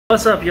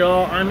What's up,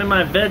 y'all? I'm in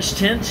my veg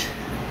tent,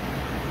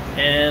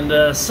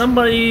 and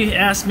somebody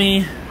asked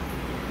me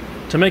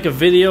to make a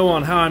video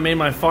on how I made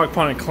my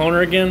Fogponic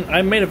cloner again.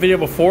 I made a video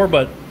before,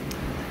 but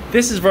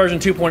this is version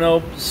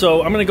 2.0,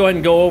 so I'm gonna go ahead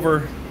and go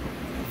over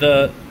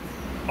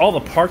all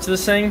the parts of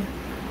this thing,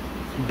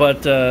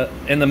 but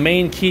and the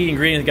main key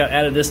ingredient got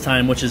added this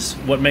time, which is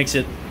what makes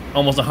it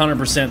almost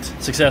 100%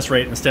 success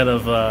rate instead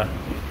of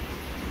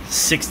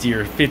 60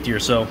 or 50 or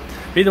so.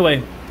 But either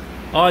way,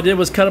 all I did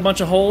was cut a bunch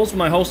of holes with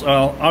my hole.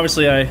 Well,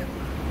 obviously I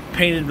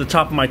painted the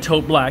top of my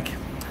tote black.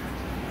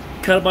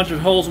 Cut a bunch of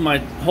holes with my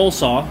hole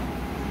saw,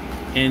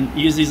 and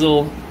use these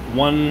little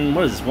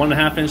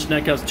 1.5 inch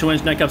neck cups, 2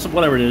 inch neck cups,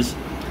 whatever it is.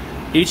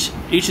 Each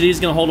of these is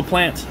gonna hold a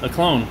plant, a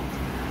clone.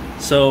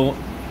 So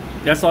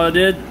that's all I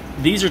did.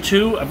 These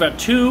are I've got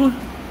two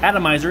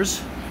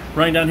atomizers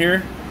running down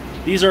here.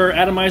 These are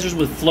atomizers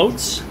with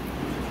floats.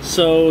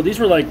 So these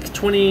were like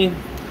 20.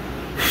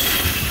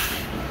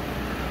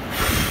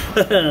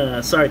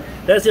 Sorry,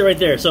 that's it right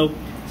there. So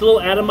it's a little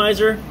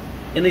atomizer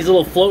and these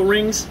little float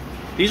rings.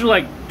 These were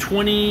like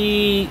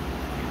 20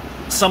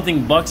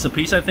 something bucks a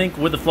piece, I think,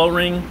 with the float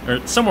ring, or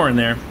somewhere in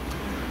there.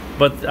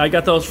 But I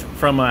got those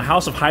from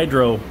House of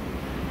Hydro,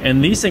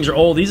 and these things are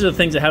old. These are the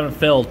things that haven't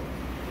failed.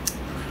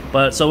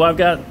 But so I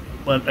got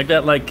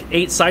like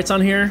 8 sites on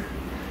here,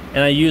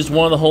 and I used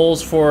one of the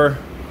holes for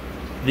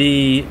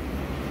the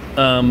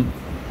one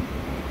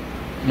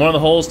of the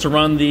holes to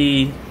run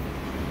the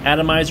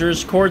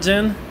atomizers cords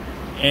in,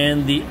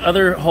 and the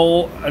other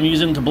hole I'm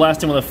using to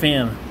blast in with a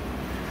fan.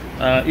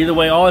 Either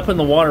way, all I put in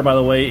the water, by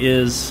the way,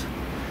 is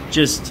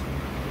just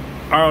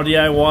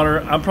RODI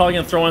water. I'm probably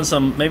gonna throw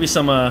in maybe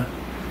some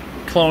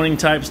cloning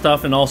type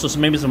stuff, and also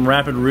maybe some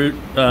rapid root,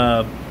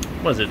 some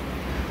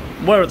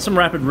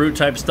rapid root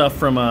type stuff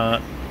from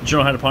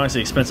General Hydroponics,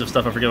 the expensive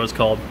stuff, I forget what it's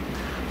called.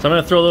 So I'm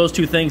gonna throw those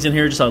two things in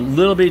here, just a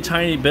little bit,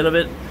 tiny bit of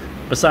it,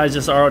 besides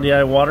just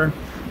RODI water.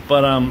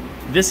 But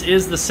this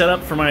is the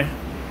setup for my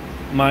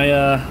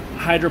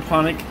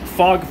Fogponic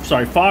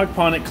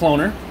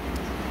cloner.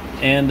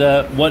 And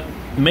what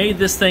made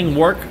this thing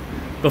work,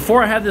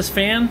 before I had this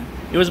fan,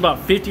 it was about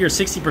 50 or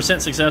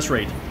 60% success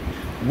rate.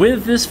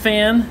 With this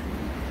fan,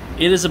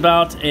 it is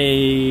about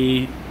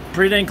a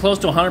pretty dang close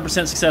to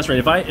 100% success rate.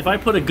 If I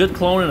put a good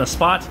clone in a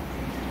spot,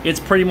 it's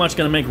pretty much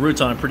gonna make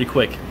roots on it pretty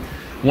quick.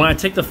 When I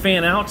take the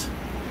fan out,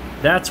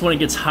 that's when it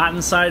gets hot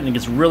inside and it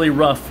gets really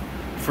rough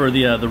for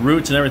the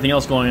roots and everything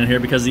else going on here,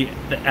 because the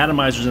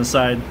atomizers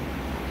inside,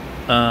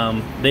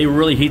 they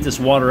really heat this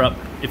water up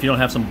if you don't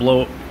have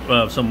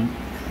some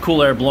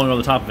cool air blowing over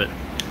the top of it.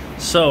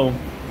 So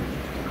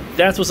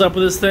that's what's up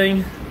with this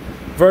thing.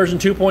 Version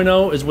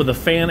 2.0 is with the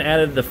fan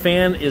added. The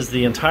fan is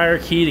the entire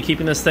key to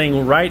keeping this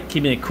thing right,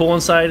 keeping it cool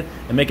inside,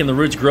 and making the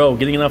roots grow,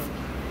 getting enough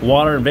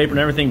water and vapor and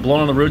everything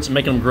blowing on the roots and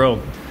making them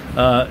grow.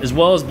 As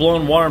well as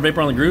blowing water and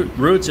vapor on the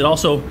roots, it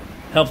also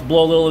helps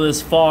blow a little of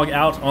this fog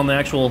out on the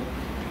actual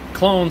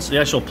clones, the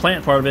actual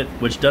plant part of it,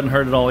 which doesn't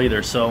hurt at all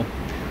either. So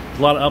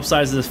a lot of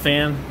upsides to this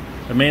fan.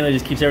 It mainly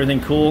just keeps everything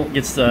cool,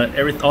 gets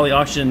all the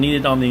oxygen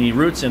needed on the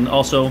roots, and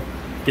also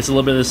gets a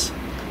little bit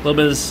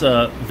of this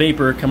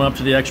vapor coming up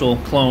to the actual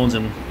clones,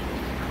 and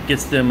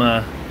gets them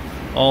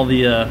all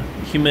the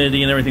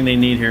humidity and everything they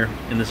need here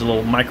in this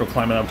little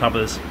microclimate on top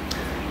of this.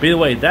 But either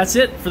way, that's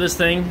it for this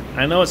thing.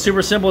 I know it's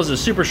super simple. It's a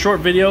super short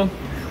video,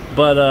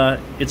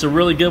 but it's a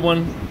really good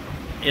one.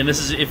 And this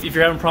is if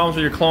you're having problems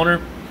with your cloner,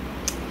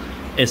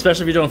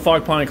 especially if you're doing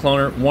Fogponic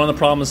cloner, one of the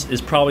problems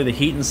is probably the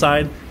heat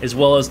inside, as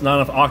well as not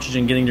enough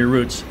oxygen getting to your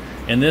roots.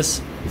 And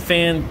this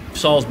fan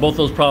solves both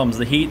those problems,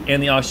 the heat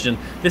and the oxygen.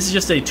 This is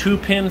just a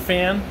 2-pin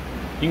fan.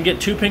 You can get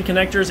 2-pin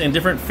connectors and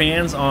different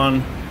fans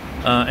on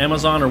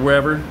Amazon or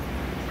wherever,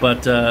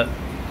 but a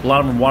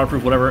lot of them are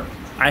waterproof, whatever.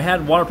 I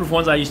had waterproof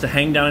ones I used to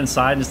hang down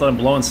inside and just let them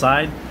blow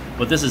inside,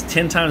 but this is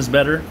 10 times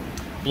better,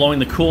 blowing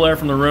the cool air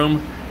from the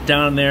room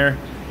down in there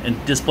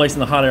and displacing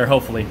the hot air,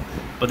 hopefully.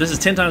 But this is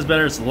 10 times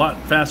better, it's a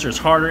lot faster, it's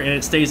harder, and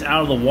it stays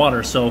out of the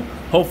water, so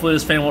hopefully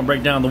this fan won't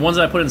break down. The ones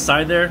that I put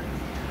inside there,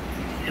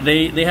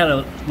 they had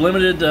a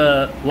limited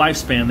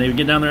lifespan. They would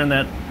get down there in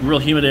that real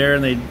humid air,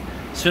 and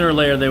sooner or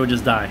later they would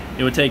just die.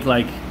 It would take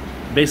like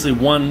basically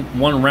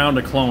one round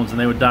of clones and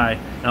they would die.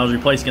 And I was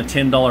replacing a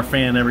 $10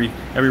 fan every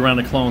round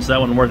of clones, so that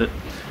wasn't worth it.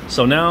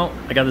 So now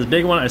I got this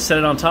big one, I set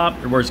it on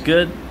top, it works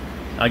good.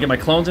 I get my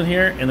clones in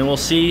here, and then we'll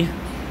see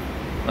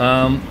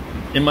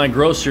in my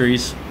grow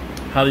series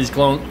how these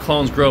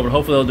clones grow, but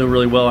hopefully they'll do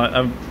really well.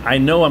 I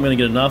know I'm gonna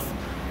get enough.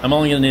 I'm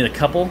only gonna need a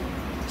couple,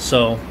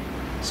 so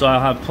I'll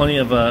have plenty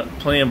of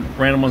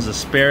random ones to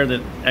spare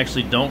that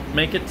actually don't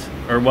make it,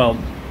 or well,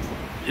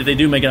 if they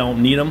do make it, I won't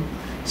need them.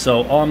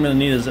 So all I'm gonna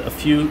need is a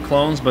few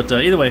clones, but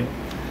either way,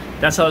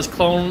 that's how this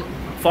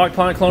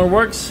Fogponic cloner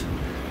works.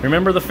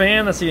 Remember the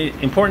fan, that's the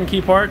important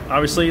key part.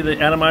 Obviously the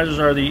atomizers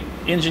are the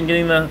engine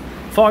getting the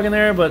fog in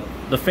there, but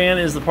the fan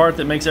is the part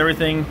that makes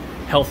everything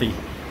healthy.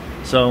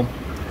 So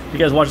if you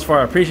guys watch this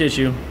far, I appreciate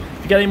you.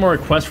 If you got any more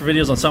requests for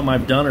videos on something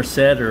I've done or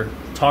said or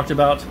talked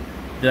about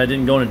that I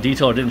didn't go into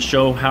detail or didn't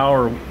show how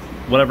or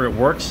whatever it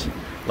works,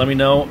 let me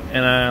know,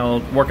 and I'll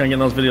work on getting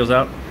those videos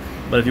out.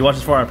 But if you watch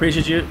this far, I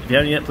appreciate you. If you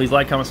haven't yet, please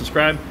like, comment,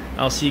 subscribe.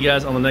 I'll see you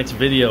guys on the next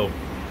video.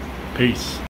 Peace.